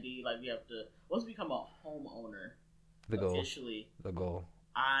out candy. Like we have to once we become a homeowner The goal. officially. The goal.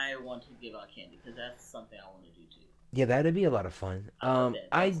 I want to give out candy because that's something I want to do too. Yeah, that'd be a lot of fun. I love that.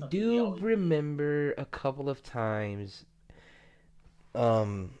 I That's something we do always do. remember a couple of times,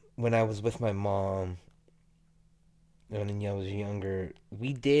 when I was with my mom, when I was younger,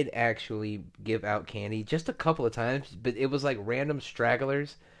 we did actually give out candy just a couple of times, but it was like random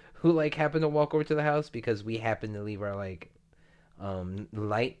stragglers who happened to walk over to the house because we happened to leave our light on What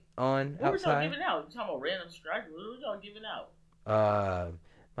were y'all outside. giving out? You talking about random stragglers? What were y'all giving out?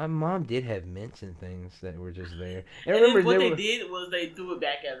 My mom did have mints and things that were just there. And then what they did was they threw it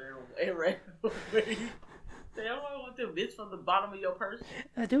back at her. They say, "Oh, I want the bits from the bottom of your purse."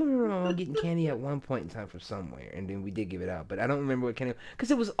 I do remember my mom getting candy at one point in time from somewhere, and then we did give it out. But I don't remember what candy,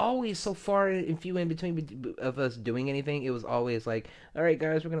 because it was always so far and few in between of us doing anything. It was always like, all right,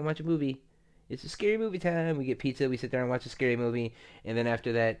 guys, we're gonna watch a movie. It's a scary movie time. We get pizza. We sit there and watch a scary movie, and then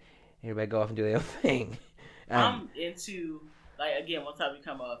after that, everybody go off and do their own thing. I'm into, like, again, once I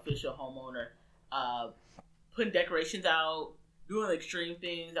become an official homeowner, putting decorations out, doing extreme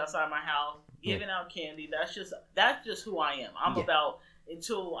things outside my house, giving out candy. That's just who I am. I'm about,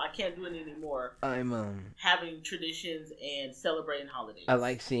 until I can't do it anymore, I'm having traditions and celebrating holidays. I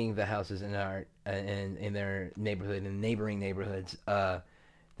like seeing the houses in our in their neighborhood and neighboring neighborhoods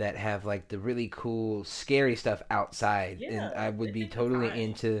that have like the really cool scary stuff outside, and I would be totally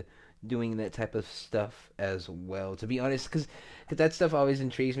into doing that type of stuff as well, to be honest, because that stuff always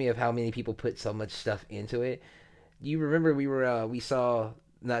intrigues me, of how many people put so much stuff into it. You remember we saw,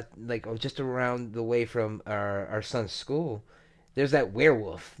 not like, just around the way from our son's school, there's that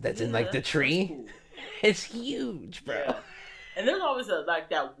werewolf that's in like the tree. Cool. It's huge, bro. Yeah. And there's always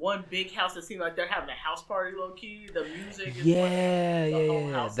that one big house that seems like they're having a house party, low key. The music is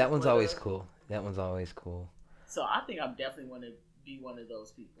yeah. That one's always cool. That one's always cool. So I think I'm definitely want to be one of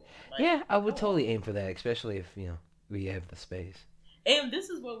those people. Like, yeah, I would totally aim for that, especially if we have the space. And this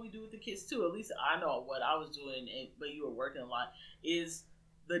is what we do with the kids too. At least I know what I was doing, but you were working a lot. Is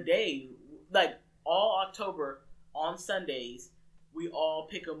the day, like all October on Sundays, we all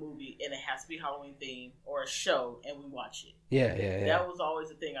pick a movie and it has to be Halloween theme or a show, and we watch it. Yeah. That was always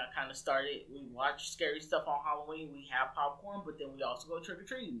the thing I kind of started. We watch scary stuff on Halloween. We have popcorn, but then we also go trick or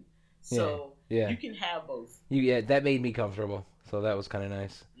treating. So you can have both. That made me comfortable. So that was kind of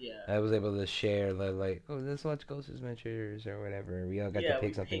nice. Yeah. I was able to share, like, oh, let's watch Ghost Adventures or whatever. We all got to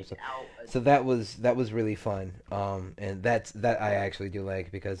pick something. So that was really fun. And that I actually do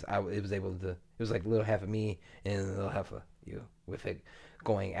like, because it was like a little half of me and a little half of you, with it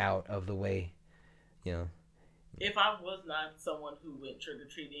going out of the way, If I was not someone who went trick or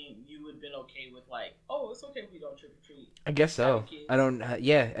treating, you would have been okay with, like, oh, it's okay if we don't trick or treat. I guess so. I don't. I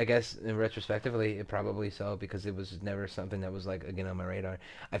guess retrospectively, it probably so, because it was never something that was like, again, on my radar.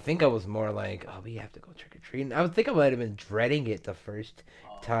 I think I was more like, oh, we have to go trick or treating. I would think I might have been dreading it the first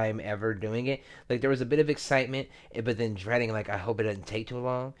time ever doing it. Like, there was a bit of excitement, but then dreading, like, I hope it doesn't take too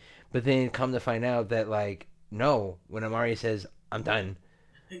long. But then come to find out that, like, no, when Amari says, I'm done.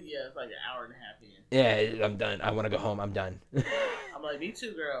 Yeah, it's like an hour and a half in. Yeah, I'm done. I want to go home. I'm done. I'm like, me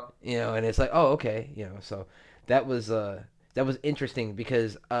too, girl. And it's like, oh, okay. So that was interesting,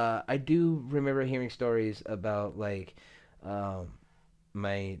 because I do remember hearing stories about, like,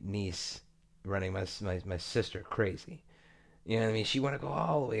 my niece running my sister crazy. You know what I mean? She want to go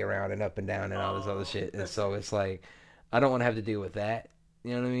all the way around and up and down and all this other shit. And so it's like, I don't want to have to deal with that.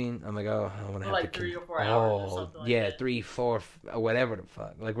 You know what I mean? I'm like, oh, I want to have like to 3 or 4 hours or something like that. 3, 4, whatever the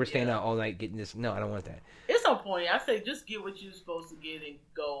fuck. Like, we're staying out all night getting this. No, I don't want that. It's no point. I say just get what you're supposed to get and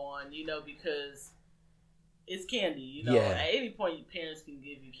go on, because it's candy, At any point, your parents can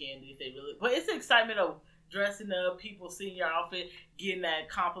give you candy if they really. But it's the excitement of dressing up, people seeing your outfit, getting that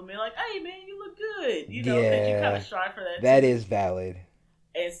compliment, like, hey, man, you look good. Because you kind of strive for that. That is valid.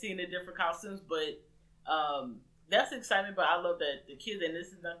 And seeing the different costumes, but that's excitement. But I love that the kids, and this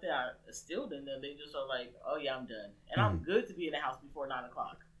is nothing I instilled in them, they just are like, oh yeah, I'm done. And I'm good to be in the house before 9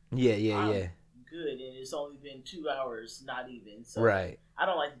 o'clock. Yeah. Good, and it's only been 2 hours, not even. So right. I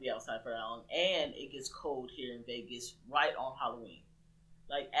don't like to be outside for that long. And it gets cold here in Vegas right on Halloween,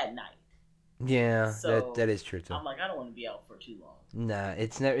 like at night. Yeah, so that is true too. I'm like, I don't want to be out for too long. Nah,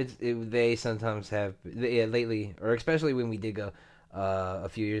 it's never. They sometimes have. Lately, or especially when we did go a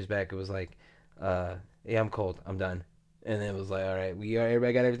few years back, it was like, yeah, I'm cold, I'm done, and then it was like, all right,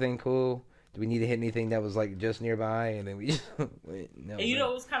 everybody got everything cool. Do we need to hit anything that was like just nearby? And then we just went, no. And it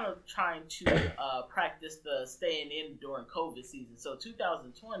was kind of trying to practice the staying in during COVID season. So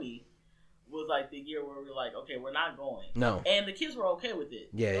 2020 was like the year where we were like, okay, we're not going. No. And the kids were okay with it.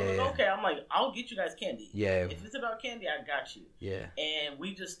 Yeah. They were like, okay, I'm like, I'll get you guys candy. Yeah. If it's about candy, I got you. Yeah. And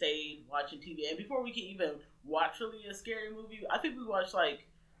we just stayed watching TV. And before we could even watch really a scary movie, I think we watched like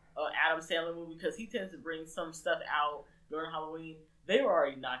Adam Sandler movie, because he tends to bring some stuff out during Halloween. They were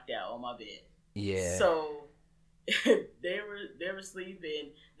already knocked out on my bed. Yeah. So they were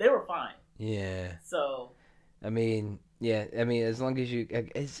sleeping. They were fine. Yeah. So I mean, as long as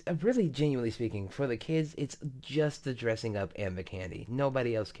it's really, genuinely speaking, for the kids, it's just the dressing up and the candy.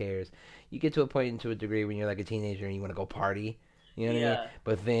 Nobody else cares. You get to a point, to a degree, when you're like a teenager and you want to go party. You know what I mean?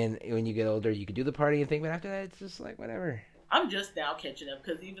 But then when you get older, you can do the party and thing. But after that, it's just like whatever. I'm just now catching up,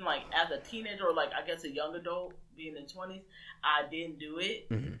 because even like as a teenager, or like I guess a young adult, being in 20s, I didn't do it.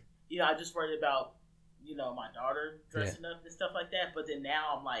 Mm-hmm. I just worried about my daughter Yeah. dressing up and stuff like that. But then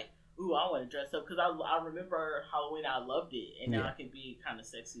now I'm like, ooh, I want to dress up because I remember Halloween. I loved it, and now Yeah. I can be kind of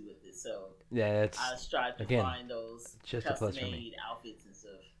sexy with it. So Yeah, I that's strive to again find those just a custom plus for me. made outfits and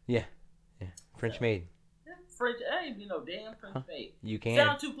stuff. Yeah. Yeah. So French maid. yeah, French, hey, damn French Huh? maid. You can.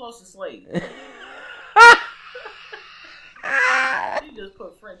 Sound too close to slave. You just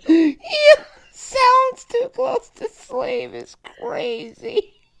put French on. Yeah, sounds too close to slave is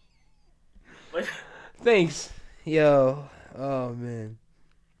crazy. But Thanks. Yo. Oh man.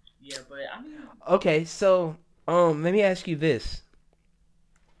 yeah, but I mean, Okay, so let me ask you this.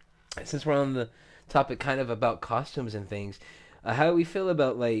 Since we're on the topic kind of about costumes and things, how do we feel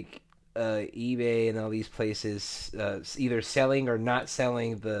about like eBay and all these places either selling or not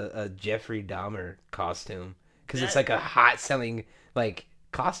selling the Jeffrey Dahmer costume? Because it's that like a hot selling like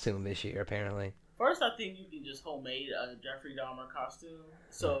costume this year apparently. first, I think you can just homemade a Jeffrey Dahmer costume.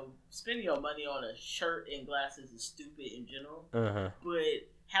 So spending your money on a shirt and glasses is stupid in general. Uh-huh. But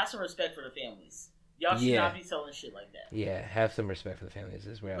have some respect for the families. Y'all should Yeah. not be selling shit like that. Yeah, have some respect for the families.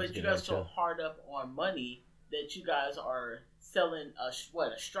 This is where I was But you getting guys so into. hard up on money that you guys are selling a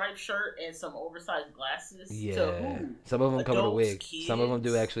striped shirt and some oversized glasses to Yeah, who? some of them come in a Adults, wig. Some of them do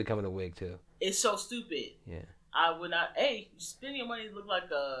kids? actually come in a wig too. It's so stupid. Yeah. I would not. Hey, spend your money to look like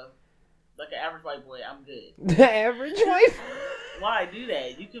an average white boy. I'm good. The average wife. Why do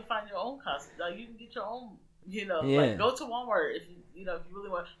that? You can find your own costume. Like you can get your own. Yeah. Like go to Walmart if you really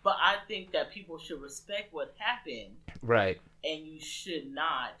want. But I think that people should respect what happened, Right. and you should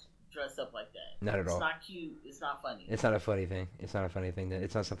not dress up like that. Not at all. It's not cute. It's not funny. It's not a funny thing. It's not a funny thing.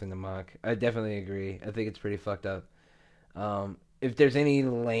 It's not something to mock. I definitely agree. I think it's pretty fucked up. If there's any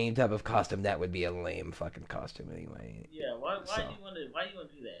lame type of costume, that would be a lame fucking costume anyway. Yeah. Why So. do you want to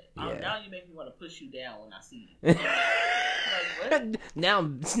do that? Yeah. Now you make me want to push you down when I see you. Like what? Now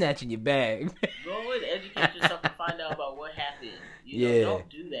I'm snatching your bag. Go and educate yourself and find out about what happened. Yeah. Don't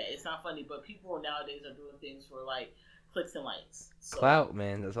do that. It's not funny. But people nowadays are doing things for like clicks and likes. So, Clout,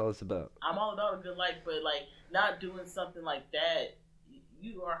 man. That's all it's about. I'm all about a good like, but like not doing something like that,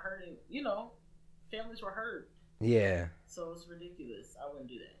 you are hurting. Families were hurt, Yeah. so it's ridiculous. I wouldn't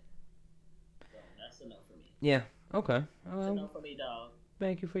do that. So that's enough for me. Yeah. Okay. That's enough for me, dog.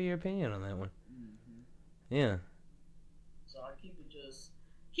 Thank you for your opinion on that one. hmm Yeah. So I keep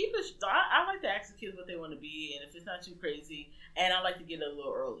it. I like to ask the kids what they want to be, and if it's not too crazy, and I like to get it a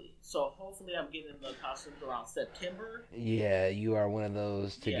little early. So hopefully, I'm getting the costumes around September. Yeah, you are one of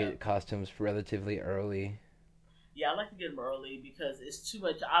those to Yeah. get costumes relatively early. Yeah, I like to get them early because it's too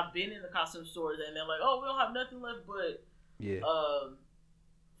much. I've been in the costume stores and they're like, "Oh, we don't have nothing left but Yeah.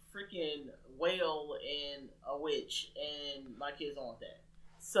 freaking whale and a witch," and my kids don't want that.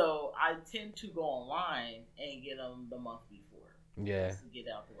 So I tend to go online and get them the month before. Yeah. Just to get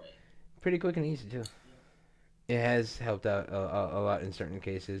out the way. Pretty quick and easy too. It has helped out a lot in certain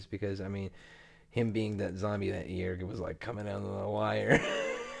cases because I mean, him being that zombie that year, it was like coming out of the wire.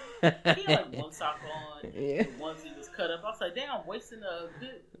 He had like one sock on, Yeah. the onesie was cut up. I was like, damn, I'm wasting a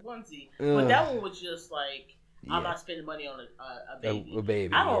good onesie. But that one was just like, I'm Yeah. not spending money on a baby. A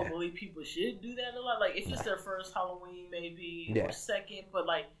baby. I don't Yeah. believe people should do that a lot. Like, if it's their first Halloween, maybe, Yeah. or second, but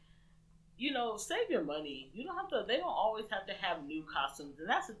like, save your money. You don't have to, they don't always have to have new costumes. And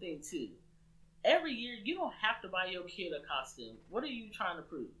that's the thing, too. Every year, you don't have to buy your kid a costume. What are you trying to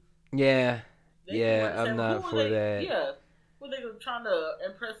prove? Yeah. They Yeah, can I'm say, not who are for they- that. Yeah. Were they trying to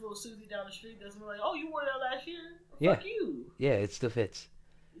impress little Susie down the street that's like, oh, you wore that last year? Yeah. Fuck you. Yeah, it still fits.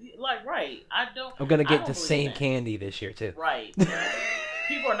 Like, right. I'm gonna I get don't the believe same that. candy this year too. Right.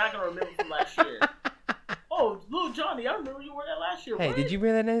 People are not going to remember from last year. Oh, little Johnny, I remember you wore that last year. Hey, What? did you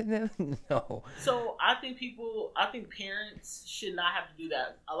wear that? No. So I think parents should not have to do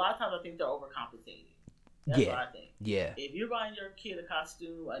that. A lot of times I think they're overcompensating. That's Yeah. what I think. Yeah. If you're buying your kid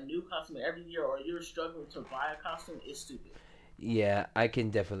a new costume every year, or you're struggling to buy a costume, it's stupid. Yeah, I can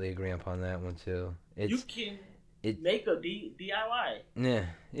definitely agree upon that one too. You It's can it- make a DIY.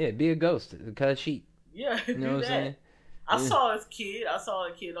 yeah, be a ghost, cut a sheet. Yeah, You do know what I'm that. saying? I Yeah. saw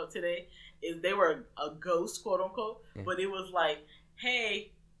a kid today. They were a ghost, quote unquote, Yeah. but it was like,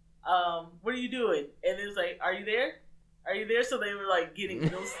 "Hey, what are you doing?" And it was like, "Are you there? Are you there?" So they were like getting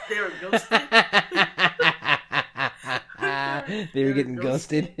ghost. They were ghosted. They were getting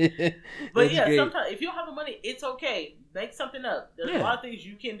ghosted. ghosted. But That's yeah, great. sometimes if you don't have the money, it's okay. Make something up. There's Yeah. a lot of things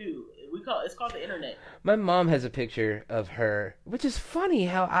you can do. It's called the internet. My mom has a picture of her, which is funny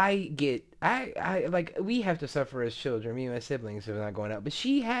how I like we have to suffer as children. Me and my siblings are not going out, but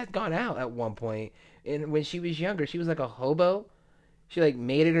she had gone out at one point, and when she was younger, she was like a hobo. She like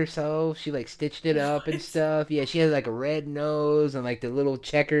made it herself. She like stitched it up and What? stuff. Yeah, she had like a red nose and like the little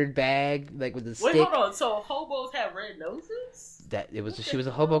checkered bag, like with the Wait, stick. hold on. So hobos have red noses? That it was. What She the was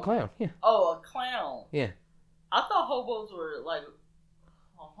a hobo hell? clown. Yeah, Oh, a clown. yeah, I thought hobos were like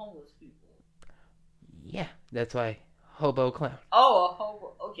homeless people. yeah. That's why hobo clown. Oh, a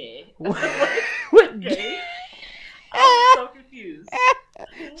hobo. Okay. What? Okay. I'm so confused.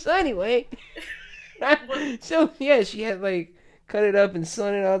 So anyway, so yeah, she had like cut it up and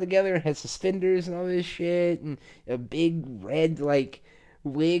sewn it all together and had suspenders and all this shit and a big red like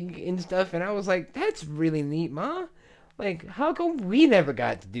wig and stuff. And I was like, that's really neat, Ma. Like, how come we never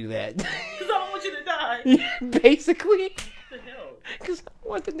got to do that? Because I don't want you to die. Basically, What the hell? because I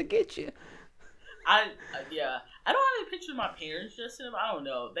want them to get you. Yeah. I don't have any picture of my parents dressing up. I don't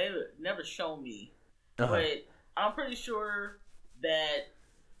know. They would never show me. Uh-huh. But I'm pretty sure that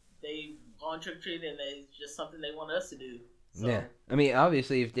they've gone trick or treating and it's just something they want us to do. So. Yeah, I mean,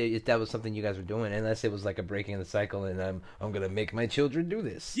 obviously, if that was something you guys were doing, unless it was like a breaking the cycle, and I'm gonna make my children do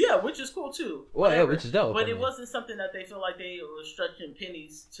this. Yeah, which is cool too. Well, yeah, Whatever. which is dope. But I it mean, wasn't something that they feel like they were stretching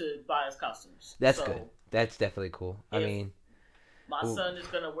pennies to buy us costumes. that's So, good. That's definitely cool. I If- mean, My Ooh. son is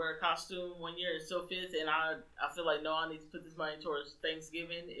gonna wear a costume one year and still fits, and I feel like no, I need to put this money towards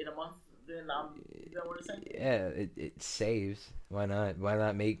Thanksgiving in a month. Then I'm gonna wear the same. yeah, it saves. Why not? Why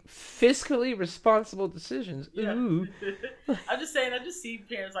not make fiscally responsible decisions? Yeah. Ooh. I'm just saying. I just see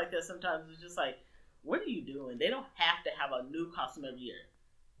parents like that sometimes. It's just like, what are you doing? They don't have to have a new costume every year.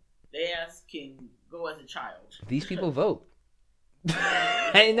 They can go as a child. These people vote.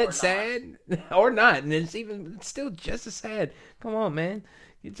 Ain't Or that sad? Or not? And it's still just as sad. Come on, man,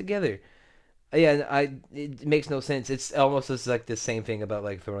 get together. Yeah, it makes no sense. It's almost just like the same thing about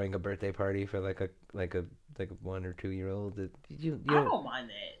like throwing a birthday party for like a 1 or 2 year old. You I don't mind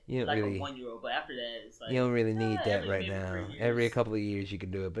that. you don't Like really- a 1-year-old, but after that, it's like you don't really need that every right maybe now. 3 years. Every couple of years you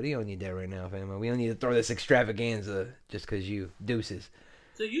can do it, but you don't need that right now, family. We don't need to throw this extravaganza just because you deuces.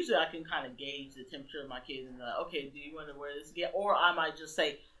 So usually I can kind of gauge the temperature of my kids and like, okay, do you want to wear this again? Or I might just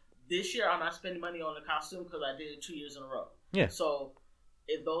say, this year I'm not spending money on the costume because I did it 2 years in a row. Yeah. So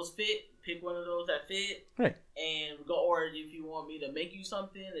if those fit, pick one of those that fit. Right. And go, or if you want me to make you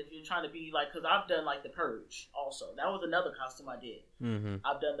something, if you're trying to be like, because I've done like the Purge also. That was another costume I did. Mm-hmm.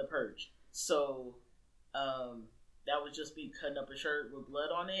 I've done the Purge. So that would just be cutting up a shirt with blood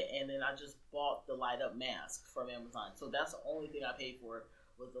on it. And then I just bought the light up mask from Amazon. So that's the only thing I paid for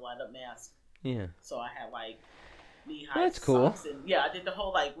was the light up mask. Yeah. So I had like knee high That's cool. socks and yeah, I did the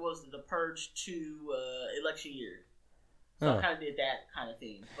whole like what was it, the Purge to election year. So I kind of did that kind of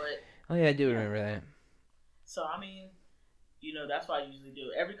thing. But Oh yeah, I do remember that. so I mean, that's what I usually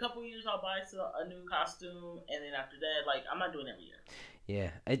do. Every couple of years I'll buy a new costume, and then after that, like I'm not doing it every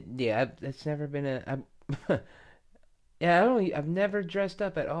year. Yeah, that's never been yeah, I've never dressed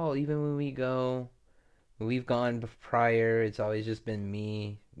up at all. Even when we've gone prior, it's always just been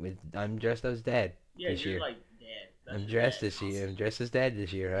me I'm dressed as dad Yeah, this you're year. like dad. That's I'm your dressed dad this year. costume. I'm dressed as dad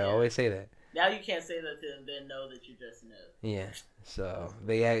this year. I Yeah. always say that. Now you can't say that to them, then know that you're dressing up. Yeah. So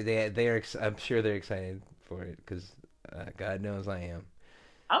they are. I'm sure they're excited for it because God knows I am.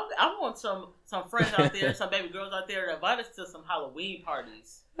 I want some friends out there, some baby girls out there to invite us to some Halloween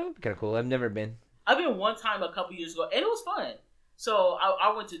parties. That would be kind of cool. I've never been. I've been one time a couple years ago, and it was fun. So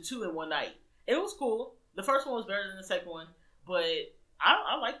I went to 2 in one night. It was cool. The first one was better than the second one, but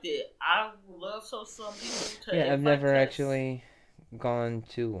I liked it. I would love some people to. Yeah, I've invite never us. actually gone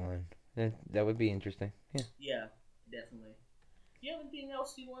to one. That would be interesting. Yeah. Yeah, definitely. You have anything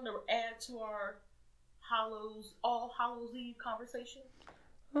else you want to add to our All Hallows Eve conversation?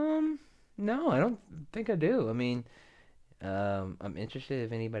 No, I don't think I do. I mean, I'm interested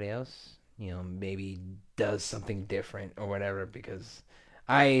if anybody else, maybe does something different or whatever, because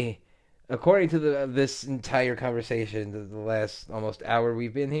according to this entire conversation, the last almost hour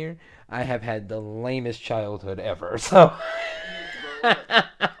we've been here, I have had the lamest childhood ever. So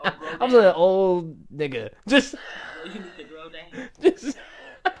I'm an old nigga. Just You need to grow down. just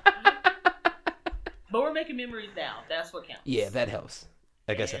But we're making memories now. That's what counts. yeah, that helps.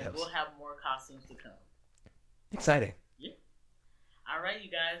 I guess that And helps. We'll have more costumes to come. Exciting. All right,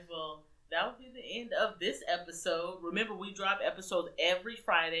 you guys. Well, that will be the end of this episode. Remember, we drop episodes every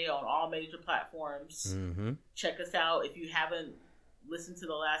Friday on all major platforms. Mm-hmm. Check us out. If you haven't listened to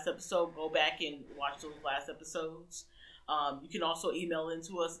the last episode, go back and watch those last episodes. You can also email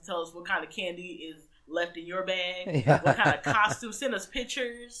into us and tell us what kind of candy is left in your bag. Yeah. What kind of costume. Send us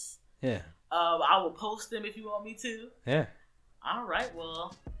pictures. Yeah. I will post them if you want me to. Yeah. All right.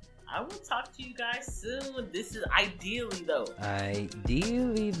 Well, I will talk to you guys soon. This is ideally, though.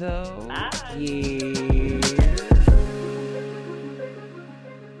 Ideally, though. Bye. Yeah.